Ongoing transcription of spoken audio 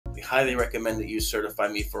highly recommend that you use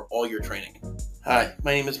CertifyMe for all your training. Hi,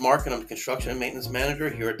 my name is Mark and I'm the Construction and Maintenance Manager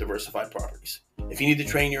here at Diversified Properties. If you need to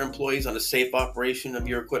train your employees on the safe operation of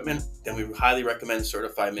your equipment, then we highly recommend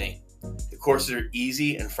CertifyMe. The courses are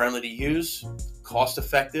easy and friendly to use, cost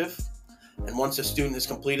effective, and once a student has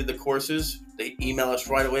completed the courses, they email us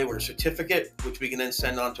right away with a certificate, which we can then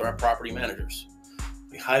send on to our property managers.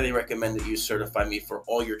 We highly recommend that you use CertifyMe for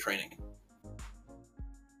all your training.